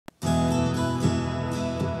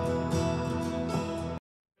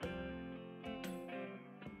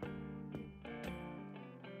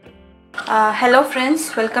Hello friends,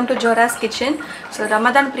 welcome to Jora's Kitchen. So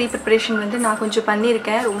Ramadan pre-preparation வந்து நான் கொஞ்சம்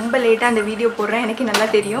பண்ணியிருக்கேன். ரொம்ப லேட்டா அந்த வீடியோ போடுறேன், எனக்கு நல்லா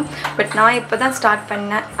தெரியும். பட் நான் இப்போதான் ஸ்டார்ட்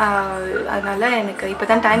பண்ணேன். அதனால எனக்கு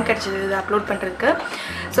இப்போதான் டைம் கிடைச்சது இதை அப்லோட் பண்ணுறதுக்கு.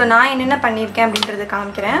 ஸோ நான் என்னென்ன பண்ணியிருக்கேன் அப்படின்றத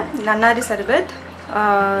காமிக்கிறேன். நன்னாரி சர்பத்,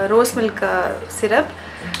 ரோஸ் மில்க் சிரப்,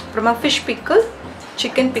 அப்புறமா fish pickle,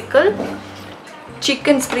 chicken pickle,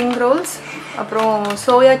 chicken spring Rolle's, அப்புறம்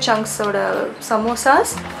சோயா சங்க்ஸோட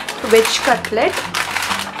சமோசாஸ், வெஜ் கட்லெட்,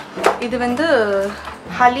 இது வந்து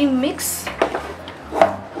ஹலீம் மிக்ஸ்,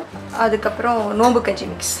 அதுக்கப்புறம் நோம்பு கஞ்சி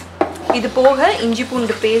மிக்ஸ். இது போக இஞ்சி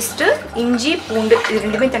பூண்டு பேஸ்ட்டு, இஞ்சி பூண்டு இது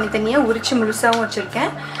ரெண்டுமே தனித்தனியாக உரித்து முழுசாகவும்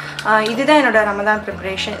வச்சுருக்கேன். இதுதான் என்னோடய ரமதான்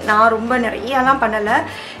ப்ரிப்பரேஷன். நான் ரொம்ப நிறையாலாம் பண்ணலை,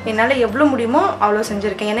 என்னால் எவ்வளோ முடியுமோ அவ்வளோ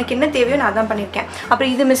செஞ்சுருக்கேன். எனக்கு என்ன தேவையோ நான் தான் பண்ணியிருக்கேன்.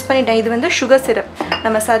 அப்புறம் இது மிஸ் பண்ணிட்டேன். இது வந்து சுகர் சிரப்,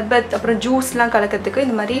 நம்ம சர்பத் அப்புறம் ஜூஸ்லாம் கலக்கிறதுக்கு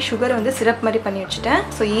இந்த மாதிரி சுகர் வந்து சிரப் மாதிரி பண்ணி வச்சுட்டேன்.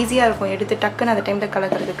 ஸோ ஈஸியாக இருக்கும் எடுத்து டக்குன்னு அந்த டைமில்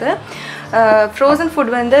கலக்கிறதுக்கு. ஃப்ரோசன்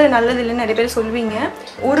ஃபுட் வந்து நல்லது இல்லைன்னு நிறைய பேர் சொல்வீங்க.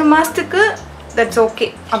 ஒரு மாதத்துக்கு தட்ஸ் ஓகே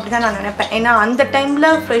அப்படி தான் நான் நினைப்பேன். ஏன்னா அந்த டைமில்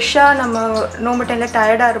ஃப்ரெஷ்ஷாக நம்ம நோம்பு டைமில்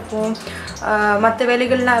டயர்டாக இருப்போம், மற்ற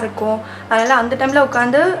வேலைகள்லாம் இருக்கும். அதனால் அந்த டைமில்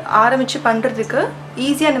உட்காந்து ஆரம்பித்து பண்ணுறதுக்கு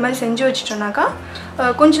ஈஸியாக அந்த மாதிரி செஞ்சு வச்சிட்டோம்னாக்கா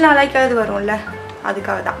கொஞ்ச நாளைக்காவது வரும்ல,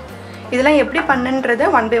 அதுக்காக தான். இதெல்லாம் எப்படி பண்ணுன்றதை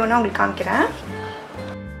ஒன் பை ஒன்னாக உங்களுக்கு காமிக்கிறேன்.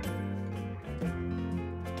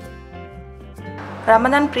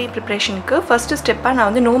 ரமதான் ப்ரீப்ரிப்ரேஷனுக்கு ஃபஸ்ட்டு ஸ்டெப்பாக நான்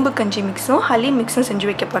வந்து நோம்பு கஞ்சி மிக்ஸும் ஹலீம் மிக்ஸும் செஞ்சு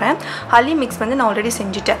வைக்க போகிறேன். ஹலீம் மிக்ஸ் வந்து நான் ஆல்ரெடி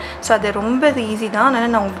செஞ்சுட்டேன். ஸோ அது ரொம்ப ஈஸி தான்,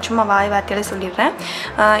 அதனால் நான் உங்களுக்கு சும்மா வார்த்தையால் சொல்லிடுறேன்.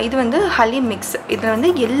 இது வந்து ஹலீம் மிக்ஸ். இதில்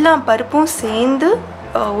வந்து எல்லா பருப்பும் சேர்ந்து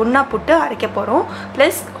ஒன்றா போட்டு அரைக்க போகிறோம்,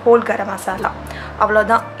 ப்ளஸ் ஹோல் கரம் மசாலா,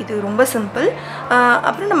 அவ்வளோதான். இது ரொம்ப சிம்பிள்.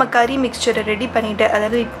 அப்புறம் நம்ம கறி மிக்சரை ரெடி பண்ணிவிட்டு,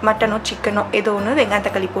 அதாவது மட்டனோ சிக்கனோ ஏதோ ஒன்று வெங்காயம்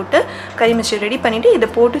தக்காளி போட்டு கறி மிக்சர் ரெடி பண்ணிவிட்டு இதை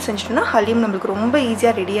போட்டு செஞ்சுட்டோம்னா ஹலீம் நம்மளுக்கு ரொம்ப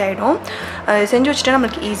ஈஸியாக ரெடி ஆகிடும். செஞ்சு வச்சுட்டா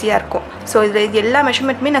நம்மளுக்கு ஈஸியாக இருக்கும். ஸோ இது எல்லா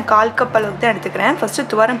மெஷர்மெண்ட்டுமே நான் 1/4 கப் அளவுக்கு தான் எடுத்துக்கிறேன். ஃபஸ்ட்டு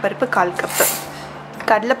துவரம் பருப்பு 1/4 கப்பு,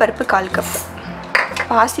 கடலைப்பருப்பு 1/4 கப்பு,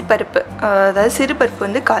 பாசிப்பருப்பு அதாவது சிறு பருப்பு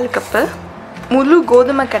வந்து 1/4 கப்பு, முழு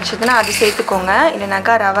கோதுமை கிடச்சதுன்னா அது சேர்த்துக்கோங்க,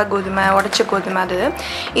 இல்லைனாக்கா ரவை கோதுமை, உடச்ச கோதுமை. அது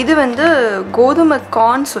இது வந்து கோதுமை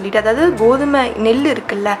கார்ன் சொல்லிவிட்டு, அதாவது கோதுமை நெல்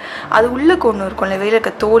இருக்குல்ல, அது உள்ளே கொண்டு இருக்கும்ல, வெளியில்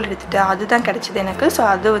இருக்க தோல் எடுத்துகிட்டு, அதுதான் கிடச்சிது எனக்கு. ஸோ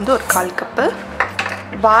அது வந்து ஒரு 1/4 கப்பு.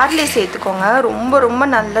 பார்லே சேர்த்துக்கோங்க, ரொம்ப ரொம்ப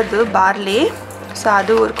நல்லது பார்லே. ஸோ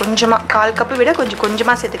அது ஒரு கொஞ்சமாக 1/4 கப்பை விட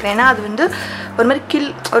கொஞ்சமாக சேர்த்துக்கிறேன். ஏன்னா அது வந்து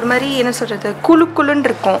ஒரு மாதிரி என்ன சொல்கிறது, குழுன்னு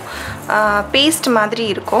இருக்கும், பேஸ்ட் மாதிரி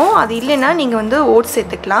இருக்கும். அது இல்லைன்னா நீங்கள் வந்து ஓட்ஸ்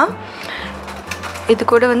சேர்த்துக்கலாம். இது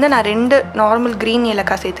கூட வந்து நான் 2 நார்மல் க்ரீன்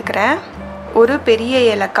ஏலக்காய் சேர்த்துக்கிறேன், ஒரு பெரிய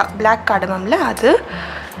ஏலக்காய் பிளாக் காடமம்ல அது.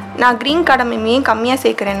 நான் க்ரீன் காடமம் ஏன் கம்மியாக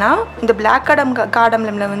சேர்க்குறேன்னா, இந்த பிளாக்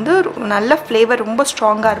காடமம்ல வந்து நல்ல ஃப்ளேவர் ரொம்ப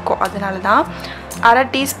ஸ்ட்ராங்காக இருக்கும். அதனால தான் 1/2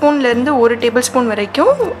 டீஸ்பூன்லேருந்து 1 டேபிள் ஸ்பூன்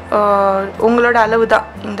வரைக்கும் உங்களோட அளவு தான்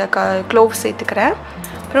இந்த க்ளோவ் சேர்த்துக்கிறேன்.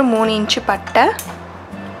 அப்புறம் 3 இன்ச்சு பட்டை,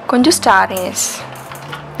 கொஞ்சம் ஸ்டார் ஏன்ஸ்,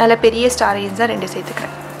 நல்ல பெரிய ஸ்டார் ஏன்ஸ் தான் 2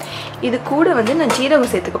 சேர்த்துக்கிறேன். இது கூட வந்து நான்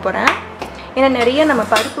ஜீரகம் சேர்த்துக்க போகிறேன். ஏன்னா நிறைய நம்ம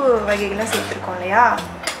பருப்பு வகைகள்லாம் சேர்த்துருக்கோம் இல்லையா,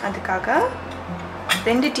 அதுக்காக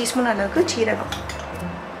 2 டீஸ்பூன் அளவுக்கு ஜீரகம்,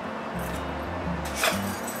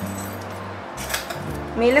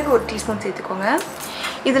 மிளகு 1 டீஸ்பூன் சேர்த்துக்கோங்க.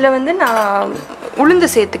 இதில் வந்து நான் உளுந்து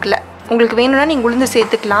சேர்த்துக்கல, உங்களுக்கு வேணும்னா நீங்கள் உளுந்து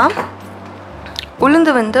சேர்த்துக்கலாம்.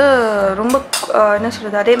 உளுந்து வந்து ரொம்ப என்ன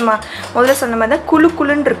சொல்கிறது, அதே முதல்ல சொன்ன மாதிரி தான்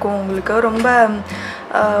குழுன்னு இருக்கும், உங்களுக்கு ரொம்ப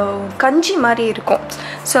கஞ்சி மாதிரி இருக்கும்.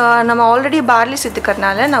 ஸோ நம்ம ஆல்ரெடி பார்லி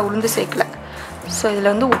சேர்த்துக்கிறதுனால நான் உளுந்து சேர்க்கல. ஸோ இதில்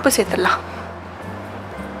வந்து உப்பு சேர்த்துடலாம்.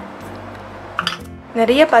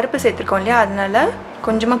 நிறைய பருப்பு சேர்த்துருக்கோம் இல்லையா, அதனால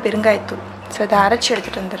கொஞ்சமாக பெருங்காயத்தூள். ஸோ இதை அரைச்சி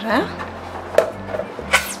எடுத்துகிட்டு வந்துடுறேன்.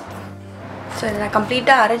 ஸோ இதை நான்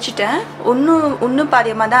கம்ப்ளீட்டாக அரைச்சிட்டேன். ஒன்று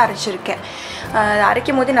பாதியமாக தான் அரைச்சிருக்கேன்.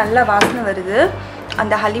 அரைக்கும் போதே நல்லா வாசனை வருது,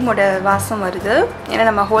 அந்த ஹலீமோட வாசம் வருது, ஏன்னா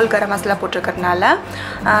நம்ம ஹோல் கரம் மசாலா போட்டிருக்கறதுனால.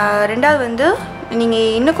 ரெண்டாவது வந்து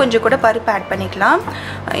நீங்கள் இன்னும் கொஞ்சம் கூட பருப்பு ஆட் பண்ணிக்கலாம்.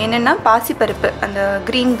 என்னென்னா பாசிப்பருப்பு, அந்த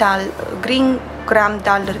க்ரீன் கிராம்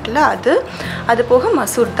தால் இருக்குல்ல, அது போக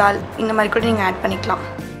மசூர் தால், இந்த மாதிரி கூட நீங்கள் ஆட் பண்ணிக்கலாம்.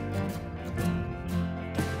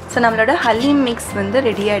 ஸோ நம்மளோட ஹலீம் மிக்ஸ் வந்து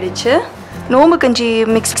ரெடி ஆகிடுச்சு. நோம்பு கஞ்சி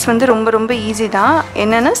மிக்ஸ் வந்து ரொம்ப ஈஸி தான்.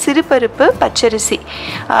 என்னென்னா சிறுபருப்பு, பச்சரிசி.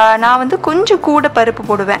 நான் வந்து கொஞ்சம் கூட பருப்பு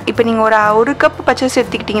போடுவேன். இப்போ நீங்கள் ஒரு கப்பு பச்சரிசி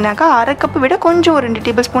எடுத்துக்கிட்டிங்கனாக்கா 1/2 கப்பு விட கொஞ்சம் ஒரு 2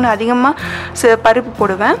 டேபிள் ஸ்பூன் அதிகமாக பருப்பு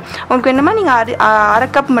போடுவேன். உங்களுக்கு வேணுமா நீங்கள் 1/2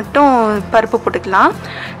 கப் மட்டும் பருப்பு போட்டுக்கலாம்.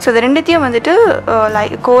 ஸோ இது ரெண்டுத்தையும் வந்துட்டு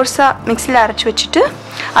கோர்ஸாக மிக்சியில் அரைச்சி வச்சுட்டு,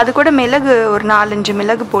 அது கூட மிளகு ஒரு 4-5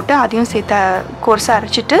 மிளகு போட்டு அதையும் சேர்த்து கோர்ஸாக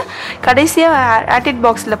அரைச்சிட்டு, கடைசியாக ஆட்டிட்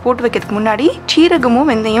பாக்ஸில் போட்டு வைக்கிறதுக்கு முன்னாடி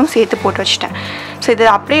சீரகமும் வெந்தயம் சேர்த்து போட்டு வச்சுட்டேன். ஸோ இதை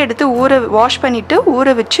அப்படியே எடுத்து வாஷ் பண்ணிவிட்டு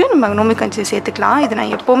ஊற வச்சு நம்ம நோம்பு கஞ்சி சேர்த்துக்கலாம். இது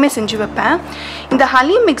நான் எப்போவுமே செஞ்சு வைப்பேன். இந்த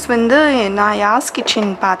ஹலீம் மிக்ஸ் வந்து நான் யாஸ்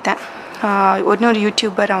கிச்சன் பார்த்தேன், இன்னொரு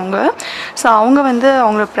யூடியூபர் அவங்க. ஸோ அவங்க வந்து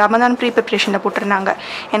அவங்க ரமதான் ப்ரீ ப்ரிப்ரேஷனில் போட்டிருந்தாங்க.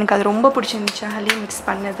 எனக்கு அது ரொம்ப பிடிச்சிருந்துச்சு ஹலீம் மிக்ஸ்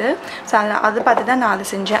பண்ணது. ஸோ அதை பார்த்து தான் நான் அதை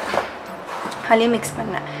செஞ்சேன், ஹலீம் மிக்ஸ்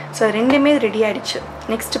பண்ணேன். ஸோ ரெண்டுமே ரெடி ஆகிடுச்சு.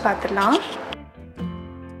 நெக்ஸ்ட்டு பார்த்துடலாம்.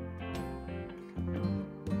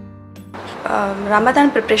 ரமதான்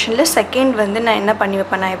ப்ரிப்ரேஷனில் செகண்ட் வந்து நான் என்ன பண்ணி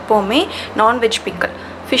வைப்பேன், நான் எப்போவுமே நான்வெஜ் பிக்கல்,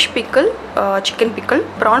 ஃபிஷ் பிக்கல், சிக்கன் பிக்கல்,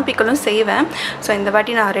 ப்ரான் பிக்கலும் செய்வேன். ஸோ இந்த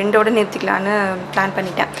வாட்டி நான் ரெண்டோடு நிறுத்திக்கலான்னு பிளான்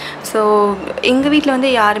பண்ணிட்டேன். ஸோ எங்கள் வீட்டில் வந்து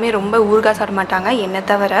யாருமே ரொம்ப ஊறுகாய் சாப்பிட மாட்டாங்க, என்னை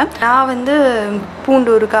தவிர. நான் வந்து பூண்டு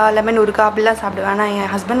ஊறுகாய், லெமன் ஊறுகாய் அப்படிலாம் சாப்பிடுவேன். ஆனால் என்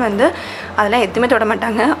ஹஸ்பண்ட் வந்து அதெல்லாம் எதுவுமே தொட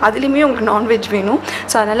மாட்டாங்க. அதுலேயுமே உங்களுக்கு நான்வெஜ் வேணும்.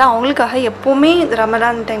 ஸோ அதனால் அவங்களுக்காக எப்போவுமே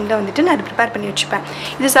ரமலான் டைமில் வந்துட்டு நான் ப்ரிப்பேர் பண்ணி வச்சுப்பேன்.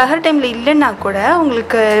 இது சஹர் டைமில் இல்லைன்னா கூட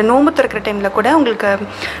உங்களுக்கு நோம்பு திறக்கிற டைமில் கூட உங்களுக்கு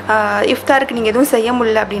இஃப்தாருக்கு நீங்கள் எதுவும் செய்ய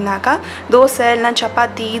முடியல அப்படின்னாக்கா தோசை இல்லைனா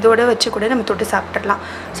சப்பாத்தி இதோடு வச்சு கூட நம்ம தொட்டு சாப்பிட்றலாம்.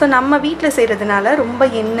 ஸோ நம்ம வீட்டில் செய்கிறதுனால ரொம்ப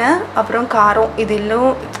எண்ணெய் அப்புறம் காரம் இது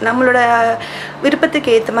எல்லாம் நம்மளோட விருப்பத்துக்கு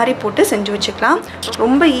ஏற்ற மாதிரி போட்டு செஞ்சு வச்சுக்கலாம்.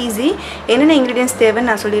 ரொம்ப ஈஸி. என்னென்ன இன்க்ரீடியன்ஸ் தேவைன்னு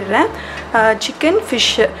நான் சொல்லிடுறேன். சிக்கன்,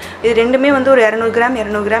 ஃபிஷ்ஷு இது ரெண்டுமே வந்து ஒரு 200 கிராம்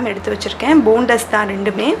 200 கிராம் எடுத்து வச்சுருக்கேன். போன்லெஸ் தான்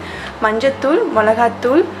ரெண்டுமே. மஞ்சத்தூள்,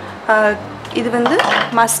 மிளகாத்தூள், இது வந்து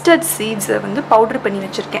மஸ்டர்ட் சீட்ஸை வந்து பவுட்ரு பண்ணி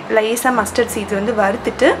வச்சுருக்கேன். லேசாக மஸ்டர்ட் சீட்ஸ் வந்து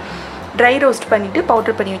வறுத்துட்டு ட்ரை ரோஸ்ட் பண்ணிவிட்டு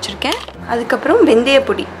பவுட்ரு பண்ணி வச்சுருக்கேன். அதுக்கப்புறம் வெந்தய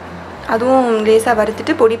பொடி, அதுவும் லேசாக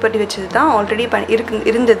வறுத்துட்டு பொடி பண்ணி வச்சது தான் ஆல்ரெடி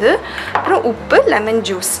இருந்தது. அப்புறம் உப்பு, லெமன்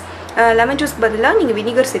ஜூஸ். லெமன் ஜூஸ்க்கு பதிலாக நீங்கள்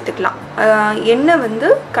வினிகர் சேர்த்துக்கலாம். எண்ணெய் வந்து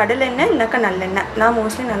கடலெண்ணெய் இல்லைனாக்கா நல்லெண்ணெய். நான்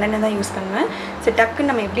மோஸ்ட்லி நல்லெண்ணெய் தான் யூஸ் பண்ணுவேன். சரி, டக்குன்னு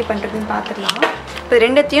நம்ம எப்படி பண்ணுறதுன்னு பார்த்துடலாம். இப்போ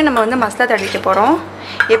ரெண்டத்தையும் நம்ம வந்து மசாலா தடவிக்க போகிறோம்.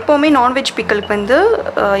 எப்போவுமே நான்வெஜ் பிக்கலுக்கு வந்து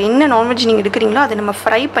என்ன நான்வெஜ் நீங்கள் எடுக்கிறீங்களோ அதை நம்ம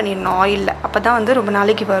ஃப்ரை பண்ணிடணும் ஆயிலில். அப்போ தான் வந்து ரொம்ப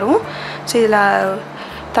நாளைக்கு வரும். ஸோ இதில்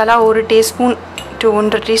தலா 1 டீஸ்பூன் to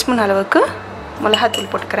 1.5 டீஸ்பூன் அளவுக்கு மிளகாத்தூள்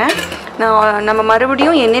போட்டுக்கிறேன். நம்ம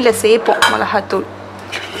மறுபடியும் எண்ணெயில் சேர்ப்போம் மிளகாத்தூள்.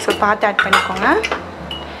 ஸோ பார்த்து ஆட் பண்ணிக்கோங்க.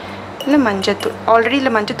 இல்லை மஞ்சத்தூள், ஆல்ரெடி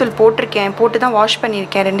இல்லை மஞ்சத்தூள் போட்டிருக்கேன், போட்டு தான் வாஷ்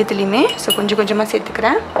பண்ணியிருக்கேன் ரெண்டுத்துலேயுமே. ஸோ கொஞ்சம் கொஞ்சமாக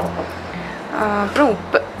சேர்த்துக்கிறேன். அப்புறம்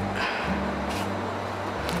உப்பு.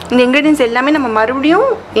 இந்த இன்க்ரீடியன்ஸ் எல்லாமே நம்ம மறுபடியும்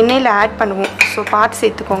எண்ணெயில் ஆட் பண்ணுவோம். ஸோ பார்த்து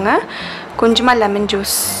சேர்த்துக்கோங்க. கொஞ்சமாக லெமன்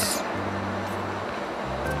ஜூஸ்.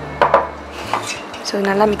 ஸோ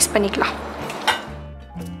நல்லா மிக்ஸ் பண்ணிக்கலாம்.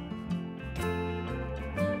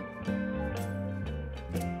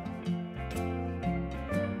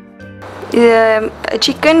 இது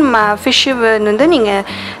சிக்கன் ஃபிஷ்ஷு வந்து நீங்கள்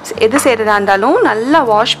எது செய்கிறதா இருந்தாலும் நல்லா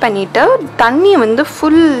வாஷ் பண்ணிவிட்டு தண்ணியை வந்து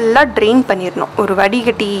ஃபுல்லாக ட்ரெயின் பண்ணிடணும். ஒரு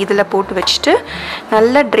வடிகட்டி இதில் போட்டு வச்சுட்டு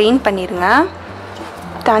நல்லா ட்ரெயின் பண்ணிடுங்க.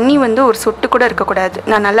 தண்ணி வந்து ஒரு சொட்டு கூட இருக்கக்கூடாது.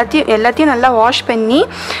 நான் எல்லாத்தையும் நல்லா வாஷ் பண்ணி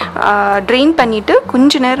ட்ரெயின் பண்ணிவிட்டு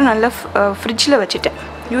கொஞ்சம் நேரம் நல்லா ஃப்ரிட்ஜில் வச்சுட்டேன்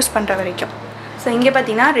யூஸ் பண்ணுற வரைக்கும். ஸோ இங்கே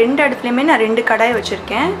பார்த்தீங்கன்னா 2 அடுப்புலையுமே நான் 2 கடாய்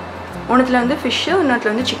வச்சுருக்கேன். ஒன்றுத்தில் வந்து ஃபிஷ்ஷு,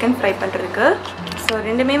 இன்னொருத்தில் வந்து சிக்கன் ஃப்ரை பண்ணுறதுக்கு. ஸோ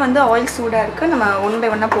ரெண்டுமே வந்து ஆயில் சூடாக இருக்குது. நம்ம 1 by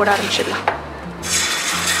 1 போட ஆரம்பிச்சிடலாம்.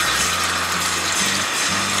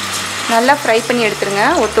 நல்லா ஃப்ரை பண்ணி எடுத்துருங்க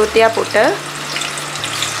ஒத்தையாக போட்டு.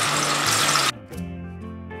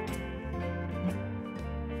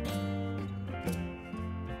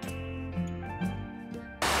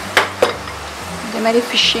 இதே மாதிரி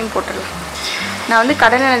ஃபிஷ்ஷையும் போட்டுடலாம். நான் வந்து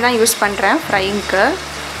கடலெண்ணெய் தான் யூஸ் பண்ணுறேன் ஃப்ரைங்க்கு.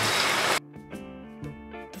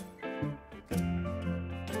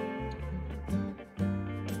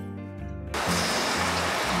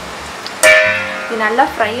 இது நல்லா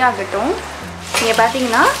ஃப்ரை ஆகட்டும். நீங்கள்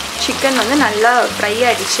பார்த்தீங்கன்னா சிக்கன் வந்து நல்லா ஃப்ரை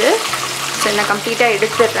ஆகிடுச்சு. ஸோ நான் கம்ப்ளீட்டாக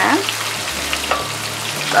எடுத்துடுறேன்.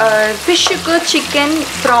 ஃபிஷ்ஷுக்கு சிக்கன்,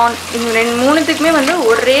 ப்ரான் இந்த 3த்துக்குமே வந்து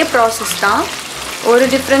ஒரே ப்ராசஸ் தான், ஒரு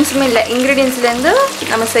டிஃப்ரென்ஸுமே இல்லை. இன்க்ரீடியன்ஸ்லேருந்து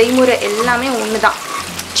நம்ம செய்முறை எல்லாமே ஒன்று தான்.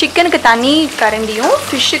 சிக்கனுக்கு தனி கரண்டியும்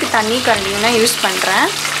ஃபிஷ்ஷுக்கு தனி கரண்டியும் தான் யூஸ் பண்ணுறேன்.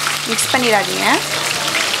 மிக்ஸ் பண்ணிடாதீங்க.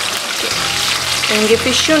 இங்கே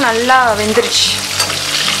ஃபிஷ்ஷும் நல்லா வெந்துருச்சு.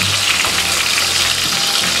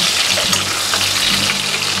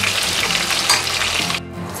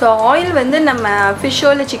 ஸோ ஆயில் வந்து நம்ம ஃபிஷ்ஷோ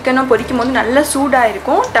இல்லை சிக்கனோ பொரிக்கும் போது நல்லா சூடாக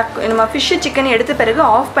இருக்கும். நம்ம ஃபிஷ்ஷு சிக்கனை எடுத்த பிறகு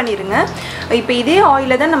ஆஃப் பண்ணிடுங்க. இப்போ இதே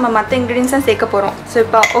ஆயிலில் தான் நம்ம மற்ற இன்க்ரீடியன்ஸாக சேர்க்க போகிறோம். ஸோ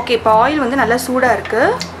இப்போ ஆயில் வந்து நல்லா சூடாக இருக்குது.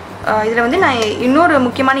 இதில் வந்து நான் இன்னொரு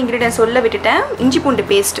முக்கியமான இன்க்ரீடியன்ஸ் சொல்ல விட்டுட்டேன், இஞ்சி பூண்டு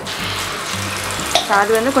பேஸ்ட்டு. ஸோ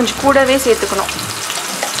அது வந்து கொஞ்சம் கூடவே சேர்த்துக்கணும்.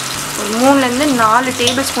 ஒரு 3லேருந்து 4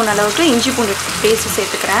 டேபிள் ஸ்பூன் அளவுக்கு இஞ்சி பூண்டு பேஸ்ட்டு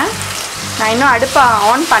சேர்த்துக்கிறேன். நான் இன்னும் அடுப்பை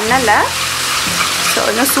ஆன் பண்ணலை. ஸோ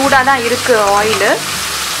இன்னும் சூடாக தான் இருக்குது ஆயிலு.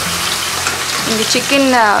 இங்கே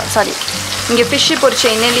இங்கே ஃபிஷ்ஷு பொரிச்ச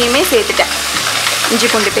எண்ணெயிலையுமே சேர்த்துட்டேன் இஞ்சி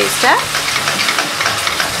பூண்டு பேஸ்ட்டை.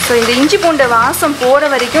 ஸோ இந்த இஞ்சி பூண்டு வாசம் போகிற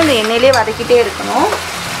வரைக்கும் இந்த எண்ணெயிலே வதக்கிட்டே இருக்கணும்.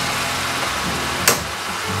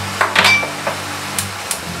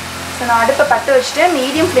 ஸோ நான் அடுப்பை பற்ற வச்சுட்டு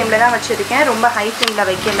மீடியம் ஃப்ளேமில் தான் வச்சுருக்கேன், ரொம்ப ஹை ஃப்ளேமில்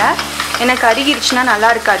வைக்கல. ஏன்னா கருகிருச்சுன்னா நல்லா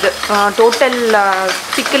இருக்காது, டோட்டல்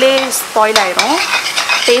பிக்கிலே ஸ்பாயில் ஆயிரும்,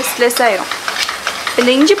 டேஸ்ட்லெஸ் ஆயிரும். இந்த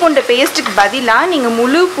இஞ்சி பூண்டு பேஸ்ட்டுக்கு பதிலாக நீங்கள்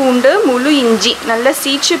முழு பூண்டு முழு இஞ்சி நல்லா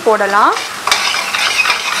சீச்சு போடலாம்.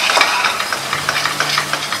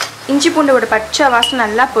 இஞ்சி பூண்டோட பச்சை வாசனை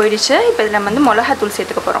நல்லா போயிடுச்சு. இப்போ இதில் நம்ம வந்து மிளகாத்தூள்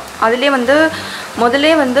சேர்த்துக்க போகிறோம். அதிலே வந்து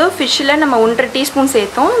முதல்ல வந்து ஃபிஷ்ஷில் நம்ம 1.5 டீஸ்பூன்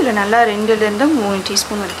சேர்த்தோம். இல்லை நல்லா 2லேருந்து 3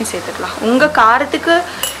 டீஸ்பூன் வரைக்கும் சேர்த்துக்கலாம். உங்கள் காரத்துக்கு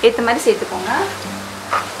ஏற்ற மாதிரி சேர்த்துக்கோங்க.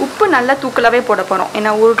 உப்பு நல்லா தூக்கலாகவே போட போகிறோம்,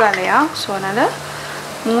 ஏன்னா ஊறுகாலையா. ஸோ அதனால்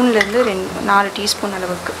 3லேருந்து 4 டீஸ்பூன்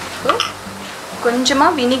அளவுக்கு.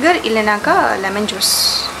 கொஞ்சமாக வினிகர் இல்லைனாக்கா லெமன் ஜூஸ்.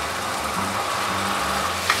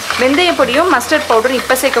 வெந்தய பொடியும் மஸ்டர்ட் பவுடரும்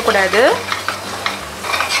இப்போ சேர்க்கக்கூடாது.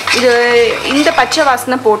 இது இந்த பச்சை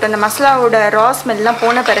வாசனை போட்டு அந்த மசாலாவோட ரா ஸ்மெல்லாம்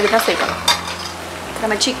போன பிறகு தான் சேர்க்கணும்.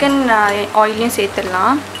 நம்ம சிக்கன் ஆயிலையும்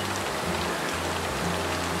சேர்த்துடலாம்.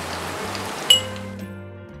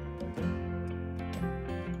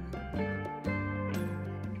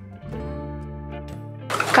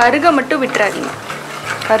 கருகை மட்டும் விட்டுறாதீங்க,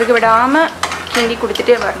 கருக விடாமல் கிண்டி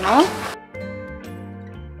கொடுத்துட்டே வரணும்.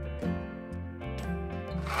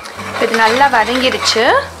 இது நல்லா வதங்கிடுச்சு.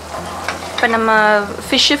 இப்போ நம்ம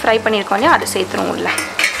ஃபிஷ்ஷு ஃப்ரை பண்ணியிருக்கோம் இல்லையா, அதை சேர்த்துருவோம் உள்ள.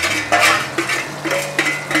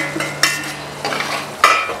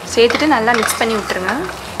 சேர்த்துட்டு நல்லா மிக்ஸ் பண்ணி விட்டுருங்க.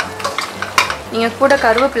 நீங்கள் கூட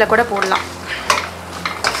கருவேப்பிலை கூட போடலாம்.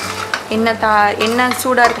 எண்ணெய்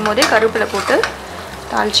சூடாக இருக்கும் போதே கருவேப்பிலை போட்டு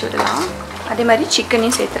தாளித்து விடலாம். அதே மாதிரி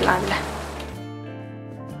சிக்கனையும் சேர்த்துடலாம். அதில்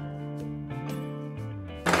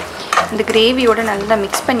இந்த கிரேவியோடு நல்லா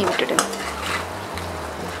மிக்ஸ் பண்ணி விட்டுடுங்க.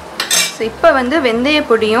 ஸோ இப்போ வந்து வெந்தய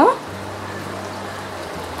பொடியும்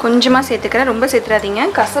கொஞ்சமாக சேர்த்துக்கிறேன், ரொம்ப சேர்த்துறாதீங்க,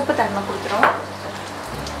 கசப்பு தன்மை கொடுத்துரும்.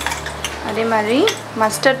 அதே மாதிரி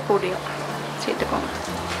மஸ்டர்ட் பொடியும் சேர்த்துக்கோங்க.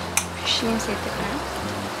 ஃபிஷ்ஷையும் சேர்த்துக்கிறேன்.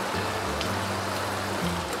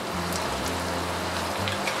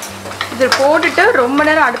 இது போட்டுட்டு ரொம்ப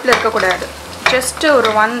நேரம் அடுப்பில் இருக்கக்கூடாது. ஜஸ்ட்டு ஒரு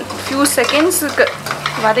ஃபியூ செகண்ட்ஸுக்கு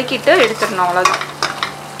வதக்கிட்டு எடுத்துடணும், அவ்வளோதான்.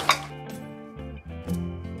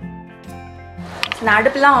 நான்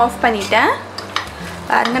அடுப்பெலாம் ஆஃப் பண்ணிட்டேன்.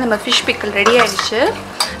 பாருங்க, நம்ம ஃபிஷ் பிக்கல் ரெடி ஆகிடுச்சு.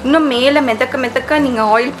 இன்னும் மேலே மெதக்க நீங்கள்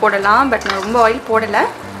ஆயில் போடலாம், பட் நான் ரொம்ப ஆயில் போடலை.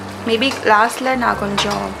 மேபி லாஸ்ட்டில் நான்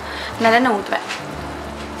கொஞ்சம் நல்லெண்ணெய் ஊற்றுவேன்.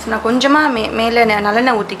 ஸோ நான் கொஞ்சமாக மேலே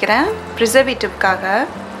நல்லெண்ணெய் ஊற்றிக்கிறேன் ப்ரிசர்வேட்டிவ்க்காக.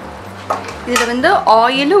 இதில் வந்து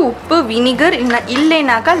ஆயில், உப்பு, வினிகர்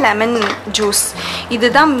இல்லைனாக்கா லெமன் ஜூஸ்,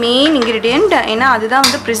 இதுதான் மெயின் இன்க்ரீடியண்ட். ஏன்னா அதுதான்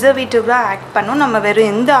வந்து ப்ரிசர்வேட்டிவாக ஆக்ட் பண்ணும். நம்ம வேறு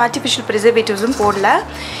எந்த ஆர்டிஃபிஷியல் ப்ரிசர்வேட்டிவ்ஸும் போடல.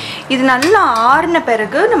 இது நல்லா ஆறின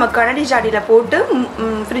பிறகு நம்ம கண்ணாடி ஜாடியில் போட்டு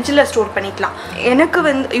ஃப்ரிட்ஜில் ஸ்டோர் பண்ணிக்கலாம். எனக்கு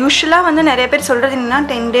வந்து யூஸ்வலாக வந்து நிறைய பேர் சொல்கிறது என்னென்னா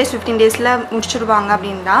 10 days 15 days முடிச்சுடுவாங்க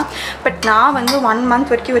அப்படின்னு தான். பட் நான் வந்து 1 month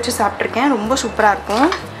வரைக்கும் வச்சு சாப்பிட்ருக்கேன். ரொம்ப சூப்பராக இருக்கும்.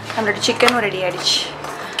 நம்மளோட சிக்கனும் ரெடி ஆகிடுச்சு.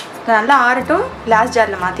 நல்லா ஆறட்டும், கிளாஸ்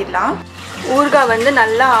ஜாரில் மாற்றிடலாம். ஊறுகாய் வந்து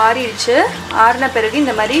நல்லா ஆறிடுச்சு. ஆறின பிறகு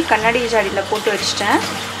இந்த மாதிரி கண்ணாடி ஜாடியில் போட்டு வச்சுட்டேன்.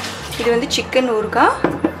 இது வந்து சிக்கன் ஊறுகாய்,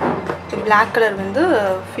 பிளாக் கலர் வந்து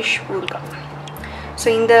ஃபிஷ் ஊறுகாய். ஸோ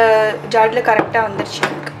இந்த ஜாடியில் கரெக்டாக வந்துடுச்சு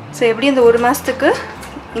எனக்கு. ஸோ எப்படி இந்த 1 மாதத்துக்கு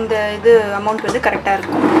இந்த இது அமௌண்ட் வந்து கரெக்டாக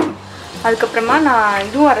இருக்கும். அதுக்கப்புறமா நான்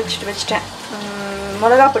இதுவும் அரைச்சிட்டு வச்சிட்டேன்,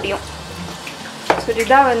 மிளகா பொடியும். ஸோ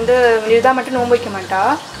இதுதான் மட்டும் நோன்பு வைக்க மாட்டா.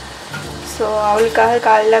 ஸோ அவளுக்காக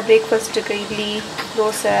காலைல பிரேக்ஃபாஸ்ட்டுக்கு இட்லி,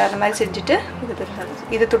 தோசை அந்த மாதிரி செஞ்சுட்டு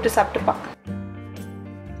இது தொட்டு சாப்பிட்டுப்பான்.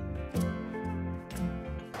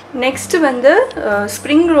 நெக்ஸ்ட்டு வந்து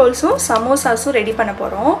ஸ்ப்ரிங் ரோல்ஸும் சமோசாஸும் ரெடி பண்ண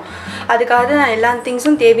போகிறோம். அதுக்காக நான் எல்லா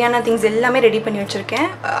திங்ஸும் தேவையான திங்ஸ் எல்லாமே ரெடி பண்ணி வச்சுருக்கேன்.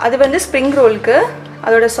 அது வந்து ஸ்ப்ரிங் ரோலுக்கு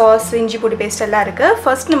அதோட சாஸ், இஞ்சி பூண்டு பேஸ்ட் எல்லாம் இருக்குது.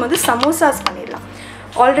 ஃபர்ஸ்ட் நம்ம வந்து சமோசாஸ் பண்ணிடலாம்.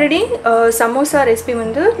 ஆல்ரெடி சமோசா ரெசிபி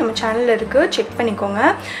வந்து நம்ம சேனலில் இருக்குது, செக் பண்ணிக்கோங்க.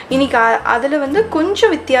 இன்றைக்கி அதில் வந்து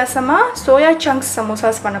கொஞ்சம் வித்தியாசமாக சோயா சங்க்ஸ்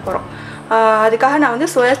சமோசாஸ் பண்ண போகிறோம். அதுக்காக நான் வந்து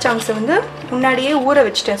சோயா சங்க்ஸை வந்து முன்னாடியே ஊற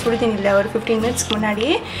வச்சுட்டேன். சுடுதண்ணியில் ஒரு 15 மினிட்ஸ்க்கு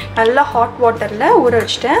முன்னாடியே நல்லா ஹாட் வாட்டரில் ஊற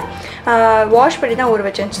வச்சுட்டேன். வாஷ் பண்ணி தான் ஊற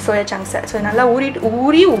வச்சேன் சோயா சங்க்ஸை. ஸோ நல்லா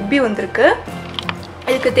ஊறி உப்பி வந்திருக்கு.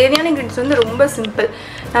 இதுக்கு தேவையான இன்க்ரீடியன்ஸ் வந்து ரொம்ப சிம்பிள்.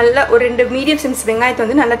 நல்லா ஒரு 2 மீடியம் சைஸ் வெங்காயத்தை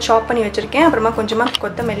வந்து நல்லா சாப் பண்ணி வச்சுருக்கேன். அப்புறமா கொஞ்சமாக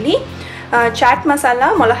கொத்தமல்லி, சாட் மசாலா,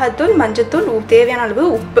 மிளகாத்தூள், மஞ்சத்தூள், தேவையான அளவு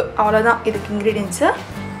உப்பு, அவ்வளோதான் இதுக்கு இன்க்ரீடியன்ஸு.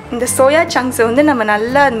 இந்த சோயா சங்க்ஸை வந்து நம்ம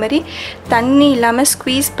நல்லா அது மாதிரி தண்ணி இல்லாமல்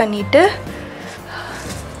ஸ்க்வீஸ் பண்ணிவிட்டு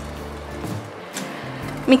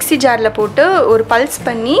மிக்ஸி ஜாரில் போட்டு ஒரு பல்ஸ்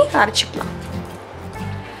பண்ணி அரைச்சிக்கலாம்.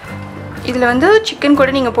 இதில் வந்து சிக்கன் கூட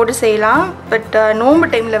நீங்கள் போட்டு செய்யலாம். பட் நோம்பு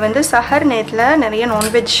டைமில் வந்து சஹர் நேரத்தில் நிறைய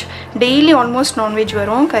நான்வெஜ், டெய்லி ஆல்மோஸ்ட் நான்வெஜ்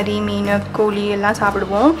வரும். கறி, மீன், கோழி எல்லாம்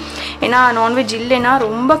சாப்பிடுவோம். ஏன்னா நான்வெஜ் இல்லைன்னா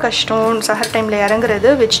ரொம்ப கஷ்டம் சஹர் டைமில்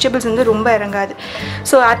இறங்குறது. வெஜிடபிள்ஸ் வந்து ரொம்ப இறங்காது.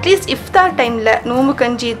 ஸோ அட்லீஸ்ட் இஃப்தார் டைமில் நோம்பு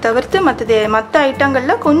கஞ்சி தவிர்த்து மற்ற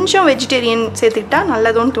ஐட்டங்களில் கொஞ்சம் வெஜிடேரியன் சேர்த்துக்கிட்டா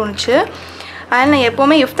நல்லதுன்னு தோணுச்சு. அதனால் நான்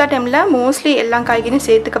எப்போவுமே இஃப்தார் டைமில் மோஸ்ட்லி எல்லா காய்கறியும்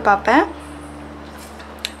சேர்த்துக்க பார்ப்பேன்.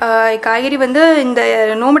 காய்கறி வந்து இந்த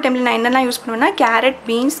நோம்பு டைமில் நான் என்னெல்லாம் யூஸ் பண்ணுவேன்னா கேரட்,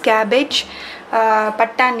 பீன்ஸ், கேபேஜ்,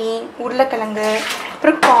 பட்டாணி, உருளைக்கிழங்கு,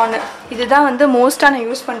 அப்புறம் கார்னு, இதுதான் வந்து மோஸ்ட்டாக நான்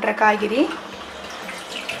யூஸ் பண்ணுற காய்கறி.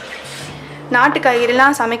 நாட்டு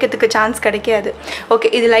காய்கறிலாம் சமைக்கிறதுக்கு சான்ஸ் கிடைக்காது. ஓகே,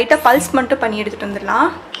 இது லைட்டாக பல்ஸ் மட்டும் பண்ணி எடுத்துகிட்டு வந்துடலாம்.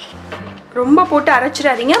 ரொம்ப போட்டு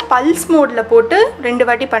அரைச்சிடாதீங்க, பல்ஸ் மோடில் போட்டு 2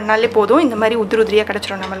 வாட்டி பண்ணாலே போதும். இந்த மாதிரி உதிரி உதிரியாக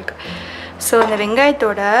கிடச்சிரும் நம்மளுக்கு. ஸோ இந்த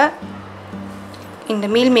வெங்காயத்தோட இந்த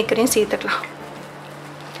மீல் மேக்கரையும் சேர்த்துக்கலாம்.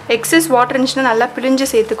 எக்ஸஸ் வாட்டர் இருந்துச்சுன்னா நல்லா பிழிஞ்சு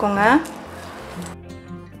சேர்த்துக்கோங்க.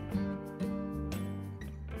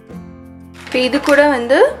 இப்போ இது கூட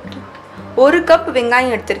வந்து 1 கப்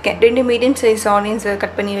வெங்காயம் எடுத்திருக்கேன். 2 மீடியம் சைஸ் ஆனியன்ஸ்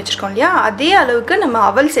கட் பண்ணி வச்சுருக்கோம் இல்லையா, அதே அளவுக்கு நம்ம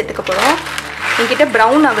அவல் சேர்த்துக்க போகிறோம். என்கிட்ட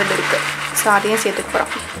ப்ரௌன் அவல் இருக்குது, ஸோ அதையும் சேர்த்துக்க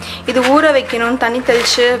போகிறோம். இது ஊற வைக்கணும்னு தண்ணி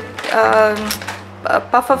தெளித்து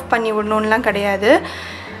பஃப் பண்ணி விடணும்லாம் கிடையாது.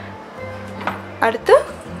 அடுத்து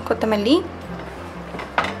கொத்தமல்லி,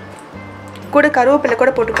 கூட கருவேப்பிலை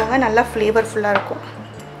கூட போட்டுக்கோங்க, நல்லா ஃப்ளேவர்ஃபுல்லாக இருக்கும்.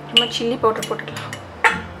 நம்ம சில்லி பவுடர் போட்டுக்கலாம்.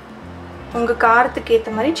 உங்கள் காரத்துக்கு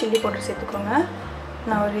ஏற்ற மாதிரி சில்லி பவுடர் சேர்த்துக்கோங்க.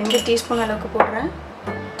 நான் ஒரு 2 டீஸ்பூன் அளவுக்கு போடுறேன்.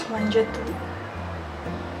 மஞ்சள்தூள்,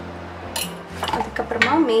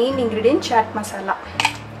 அதுக்கப்புறமா மெயின் இன்க்ரீடியன்ட் சாட் மசாலா.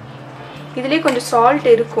 இதுலேயே கொஞ்சம் சால்ட்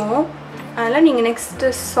இருக்கும், அதனால் நீங்கள் நெக்ஸ்ட்டு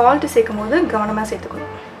சால்ட்டு சேர்க்கும் போது கவனமாக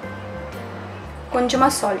சேர்த்துக்கணும்.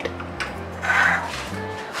 கொஞ்சமாக சால்ட்,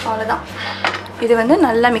 அவ்வளோதான். இது வந்து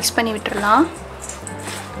நல்லா மிக்ஸ் பண்ணி விட்டுடலாம்.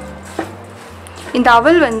 இந்த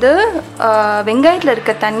அவல் வந்து வெங்காயத்தில்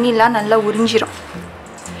இருக்க தண்ணிலாம் நல்லா உறிஞ்சிரும்.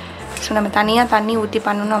 ஸோ நம்ம தனியாக தண்ணி ஊற்றி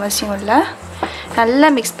பண்ணணுன்னு அவசியம் இல்லை. நல்லா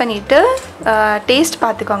மிக்ஸ் பண்ணிவிட்டு டேஸ்ட்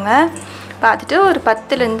பார்த்துக்கோங்க. பார்த்துட்டு ஒரு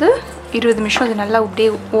 10லேருந்து 20 நிமிஷம் அது நல்லா அப்படியே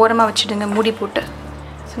ஓரமாக வச்சுடுங்க மூடி போட்டு.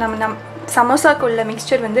 ஸோ நம்ம சமோசாக்கு உள்ள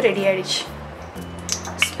மிக்சர் வந்து ரெடி ஆகிடுச்சு.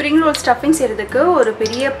 ஸ்ப்ரிங் ரோல் ஸ்டஃபிங் செய்கிறதுக்கு ஒரு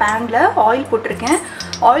பெரிய பேனில் ஆயில் போட்டிருக்கேன்.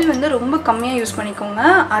 ஆயில் வந்து ரொம்ப கம்மியாக யூஸ் பண்ணிக்கோங்க.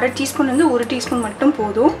 1/2 டீஸ்பூன்லேருந்து 1 டீஸ்பூன் மட்டும்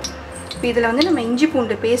போதும். இப்போ இதில் வந்து நம்ம இஞ்சி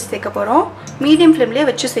பூண்டு பேஸ்ட் சேர்க்க போகிறோம். மீடியம் ஃப்ளேம்லேயே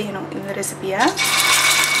வச்சு செய்யணும் இந்த ரெசிபியை.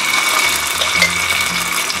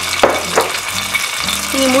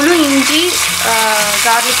 நீங்கள் முழு இஞ்சி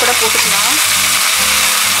கார்லிக் கூட போட்டுக்கலாம்.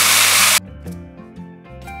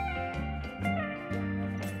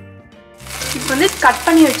 இப்போ வந்து கட்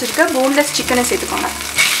பண்ணி வச்சுருக்க போன்லெஸ் சிக்கனை சேர்த்துக்கோங்க.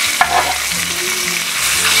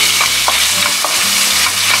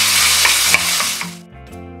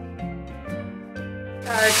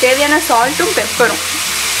 தேவையான சால்ட்டும் பெப்பரும்.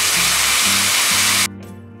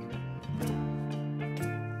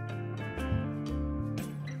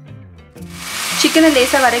 சிக்கனை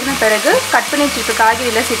லேசாக வதக்கின பிறகு கட் பண்ணி வச்சுருக்க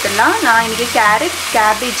காய்கறியில் சேர்த்துடலாம். நான் இன்றைக்கி கேரட்,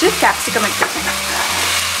 கேபேஜ், கேப்சிகம் எடுத்துருக்கேன்.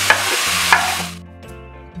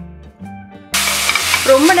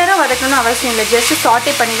 ரொம்ப நேரம் வதக்கணும்னு அவசியம் இல்லை, ஜஸ்ட்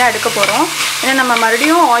சாட்டே பண்ணி தான் எடுக்க போகிறோம். ஏன்னா நம்ம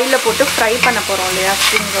மறுபடியும் ஆயிலில் போட்டு ஃப்ரை பண்ண போகிறோம் இல்லையா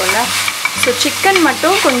ஸ்ப்ரிங் ரோலில். ஸோ சிக்கன்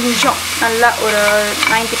மட்டும் கொஞ்சம் நல்லா ஒரு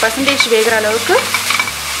 90% வேகிற அளவுக்கு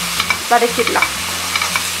வதக்கிடலாம்.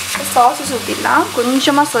 சாஸஸ் ஊற்றிடலாம்.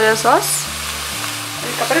 கொஞ்சமாக சோயா சாஸ்,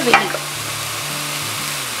 அதுக்கப்புறம் வினிகர்,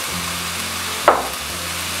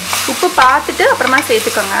 உப்பு பார்த்துட்டு அப்புறமா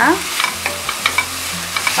சேர்த்துக்கோங்க.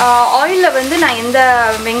 ஆயிலில் வந்து நான் எந்த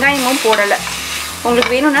வெங்காயமும் போடலை.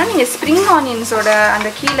 உங்களுக்கு வேணும்னா நீங்கள் ஸ்ப்ரிங் ஆனியன்ஸோட அந்த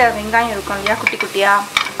கீழே வெங்காயம் இருக்கும் இல்லையா குட்டி குட்டியாக,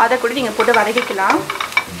 அதை கூட நீங்கள் போட்டு வதக்கிக்கலாம்.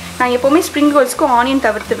 நான் எப்போவுமே ஸ்ப்ரிங் ரோல்ஸ்க்கு ஆனியன்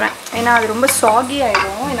தவிர்த்துவேன், ஏன்னா அது ரொம்ப சாகி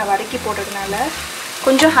ஆகிடும் ஏன்னா வதக்கி போடுறதுனால.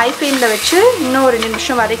 கொஞ்சம் ஹை ஃப்ளேமில் வச்சு இன்னும் ஒரு 2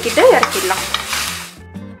 நிமிஷம் வதக்கிட்டு இறக்கிடலாம்.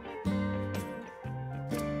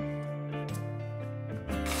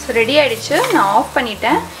 ஸோ ரெடி ஆகிடுச்சு, நான் ஆஃப்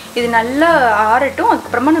பண்ணிட்டேன். இது நல்லா ஆறட்டும்,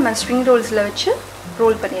 அதுக்கப்புறமா நம்ம ஸ்ப்ரிங் ரோல்ஸில் வச்சு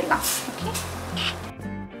ரோல் பண்ணிடலாம். ஓகே,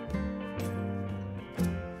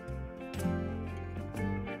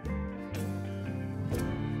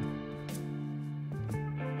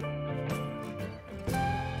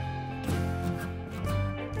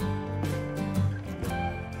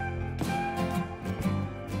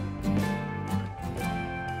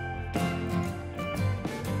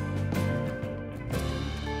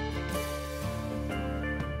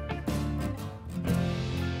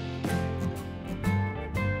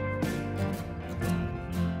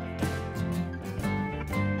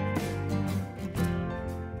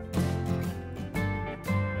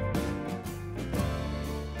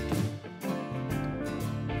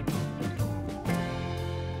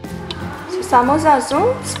 சமோசாஸும்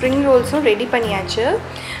ஸ்ப்ரிங் ரோல்ஸும் ரெடி பண்ணியாச்சு.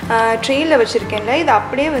 ட்ரேயில் வச்சுருக்கேன்ல, இது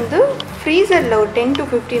அப்படியே வந்து ஃப்ரீசரில் ஒரு 10 to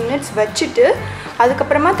 15 minutes வச்சுட்டு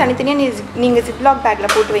அதுக்கப்புறமா தனித்தனியாக நீங்கள் ஜிப்லாக்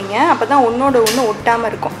பேக்கில் போட்டு வைங்க. அப்போ தான் ஒன்றோட ஒன்று ஒட்டாமல்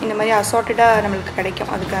இருக்கும். இந்த மாதிரி அசார்ட்டடாக நம்மளுக்கு கிடைக்கும்.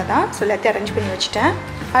 அதுக்காக தான் எல்லாத்தையும் அரேஞ்ச் பண்ணி வச்சுட்டேன்.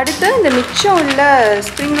 அடுத்து இந்த மிச்சம் உள்ள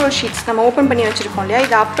ஸ்ப்ரிங் ரோல் ஷீட்ஸ் நம்ம ஓப்பன் பண்ணி வச்சுருக்கோம் இல்லையா,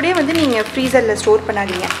 இது அப்படியே வந்து நீங்கள் ஃப்ரீசரில் ஸ்டோர்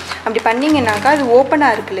பண்ணாதீங்க. அப்படி பண்ணிங்கன்னாக்கா அது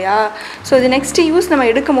ஓப்பனாக இருக்கு இல்லையா, ஸோ இது நெக்ஸ்ட்டு யூஸ் நம்ம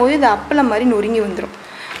எடுக்கும் போது இது அப்பளம் மாதிரி நொறுங்கி வந்துடும்.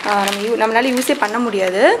 நம்மளால் யூஸே பண்ண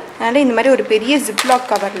முடியாது. அதனால் இந்த மாதிரி ஒரு பெரிய ஜிப்லாக்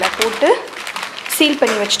கவரில் போட்டு சீல்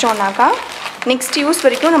பண்ணி வச்சிட்டோம்னாக்கா நெக்ஸ்ட் யூஸ்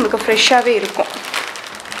வரைக்கும் நம்மளுக்கு ஃப்ரெஷ்ஷாகவே இருக்கும்.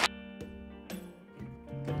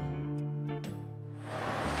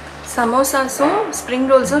 சமோசாஸும் ஸ்ப்ரிங்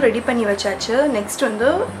ரோல்ஸும் ரெடி பண்ணி வச்சாச்சு. நெக்ஸ்ட் வந்து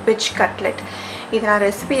வெஜ் கட்லெட். இது நான்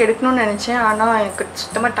ரெசிபி எடுக்கணும்னு நினச்சேன், ஆனால் எனக்கு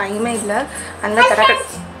சுத்தமாக டைமே இல்லை.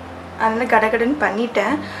 அதனால் கடகடன்னு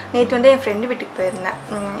பண்ணிட்டேன். நேற்று வந்து என் ஃப்ரெண்டு வீட்டுக்கு போயிருந்தேன்.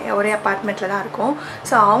 ஒரே அப்பார்ட்மெண்ட்டில் தான் இருக்கும்.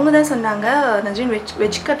 ஸோ அவங்க தான் சொன்னாங்க, நஜின்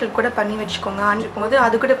வெஜ் கட்லெட் கூட பண்ணி வச்சுக்கோங்க, இருக்கும்போது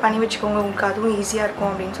அது கூட பண்ணி வச்சுக்கோங்க, உங்களுக்கு அதுவும் ஈஸியாக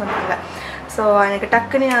இருக்கும் அப்படின்னு சொன்னாங்க. ஸோ எனக்கு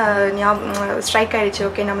டக்குன்னு ஸ்ட்ரைக் ஆகிடுச்சு.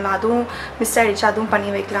 ஓகே, நம்மளை அதுவும் மிஸ் ஆகிடுச்சு, அதுவும் பண்ணி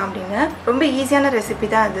வைக்கலாம் அப்படின்னு. ரொம்ப ஈஸியான ரெசிபி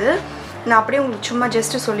தான் அது. நான் அப்படியே உங்களுக்கு சும்மா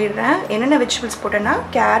ஜஸ்ட்டு சொல்லிடுறேன். என்னென்ன வெஜிடபிள்ஸ் போட்டேன்னா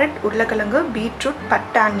கேரட், உருளைக்கிழங்கு, பீட்ரூட்,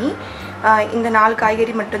 பட்டாணி, இந்த 4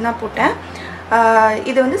 காய்கறி மட்டும்தான் போட்டேன்.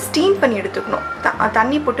 இது வந்து ஸ்டீம் பண்ணி எடுத்துக்கணும்.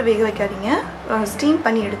 தண்ணி போட்டு வேக வைக்காதீங்க. ஸ்டீம்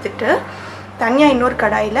பண்ணி எடுத்துகிட்டு தனியாக இன்னொரு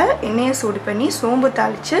கடாயில் எண்ணெயை சூடு பண்ணி சோம்பு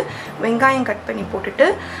தாளித்து வெங்காயம் கட் பண்ணி போட்டுட்டு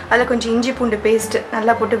அதில் கொஞ்சம் இஞ்சி பூண்டு பேஸ்ட்டு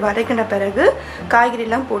நல்லா போட்டு வதக்கின பிறகு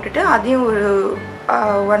காய்கறிலாம் போட்டுட்டு அதையும் ஒரு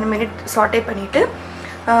 1 மினிட் சாட்டே பண்ணிவிட்டு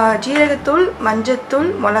ஜீரகத்தூள், மஞ்சத்தூள்,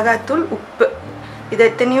 மிளகாத்தூள், உப்பு இது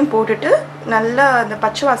எத்தனையும் போட்டுட்டு நல்லா அந்த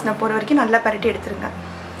பச்சை வாசனை போகிற வரைக்கும் நல்லா பரட்டி எடுத்துருங்க.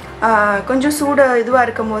 கொஞ்சம் சூடு இதுவாக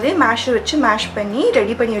இருக்கும் போதே மேஷர் வச்சு மேஷ் பண்ணி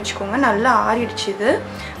ரெடி பண்ணி வச்சுக்கோங்க. நல்லா ஆறிடுச்சு இது.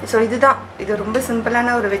 ஸோ இதுதான், இது ரொம்ப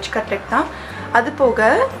சிம்பிளான ஒரு வெஜ் கட்லெட் தான். அது போக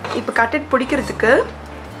இப்போ கட்லெட் பிடிக்கிறதுக்கு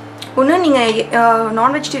ஒன்று நீங்கள்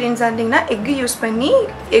நான் வெஜிடேரியன்ஸாக இருந்தீங்கன்னா எக்கு யூஸ் பண்ணி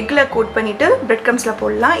எக்கில் கோட் பண்ணிவிட்டு பிரெட் க்ரம்ஸில்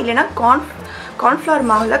போடலாம். இல்லைனா கார்ன்ஃப்ளவர்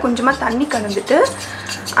மாவில் கொஞ்சமாக தண்ணி கலந்துட்டு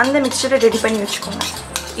அந்த மிக்சரை ரெடி பண்ணி வச்சுக்கோங்க.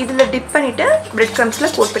 இதில் டிப் பண்ணிவிட்டு பிரெட்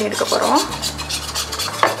க்ரம்ஸில் கோட் பண்ணி எடுக்க போகிறோம்.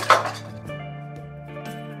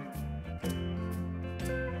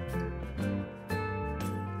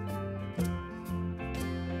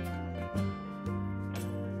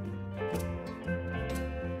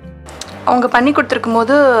 அவங்க பண்ணி கொடுத்துருக்கும்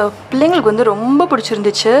போது பிள்ளைங்களுக்கு வந்து ரொம்ப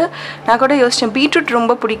பிடிச்சிருந்துச்சு. நான் கூட யோசித்தேன், பீட்ரூட்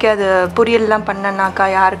ரொம்ப பிடிக்காது பொரியல்லாம் பண்ணனாக்கா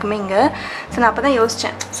யாருக்குமே இங்கே. ஸோ நான் அப்போ தான்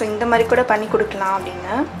யோசித்தேன், ஸோ இந்த மாதிரி கூட பண்ணி கொடுக்கலாம்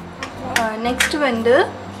அப்படின்னு. நெக்ஸ்ட்டு வந்து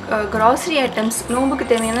க்ராசரி ஐட்டம்ஸ், நோம்புக்கு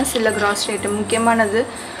தேவையான சில க்ராசரி ஐட்டம் முக்கியமானது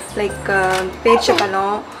லைக்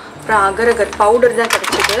பேரிச்சப்பழம், அப்புறம் அகரகர் பவுடர் தான்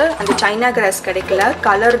கிடச்சிது. அந்த சைனா கிராஸ் கிடைக்கல,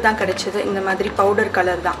 கலர் தான் கிடச்சிது. இந்த மாதிரி பவுடர்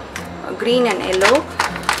கலர் தான், green and yellow.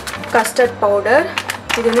 Custard powder,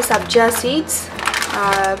 இது வந்து சப்ஜா சீட்ஸ்,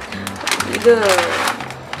 இது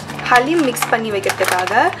ஹலீம் மிக்ஸ் பண்ணி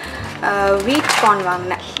வைக்கிறதுக்காக வீட் கார்ன்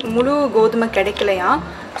வாங்கினேன். முழு கோதுமை கிடைக்கலையா,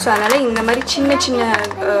 ஸோ அதனால் இந்த மாதிரி சின்ன சின்ன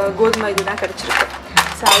கோதுமை இது தான் கிடச்சிருக்கு.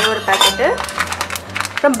 ஸோ அது ஒரு பேக்கெட்டு.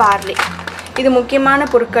 அப்புறம் பார்லி, இது முக்கியமான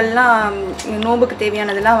பொருட்கள்லாம் நோம்புக்கு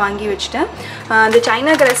தேவையானதெல்லாம் வாங்கி வச்சுட்டேன். அந்த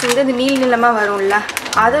சைனா கிராஸ் வந்து அந்த நீள் நீளமாக வரும்ல,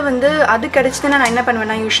 அதை வந்து அது கிடச்சிதுன்னா நான் என்ன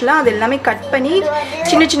பண்ணுவேன்னா யூஸ்வலாக அது எல்லாமே கட் பண்ணி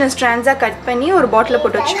சின்ன சின்ன ஸ்ட்ராண்ட்ஸாக கட் பண்ணி ஒரு பாட்டிலில்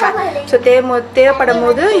போட்டு வச்சுப்பேன். ஸோ தேவைப்படும்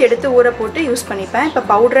போது எடுத்து ஊற போட்டு யூஸ் பண்ணிப்பேன். இப்போ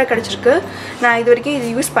பவுடராக கிடச்சிருக்கு. நான் இது வரைக்கும் இது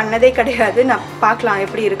யூஸ் பண்ணதே கிடையாது. நான் பார்க்கலாம்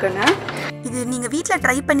எப்படி இருக்குன்னு. இது நீங்கள் வீட்டில்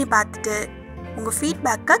ட்ரை பண்ணி பார்த்துட்டு உங்கள்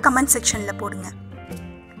ஃபீட்பேக்கை கமெண்ட் செக்ஷனில் போடுங்க.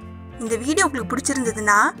 இந்த வீடியோ உங்களுக்கு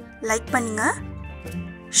பிடிச்சிருந்ததுன்னா லைக் பண்ணுங்கள்,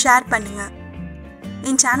 ஷேர் பண்ணுங்கள்,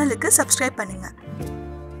 என் சேனலுக்கு சப்ஸ்கிரைப் பண்ணுங்கள்.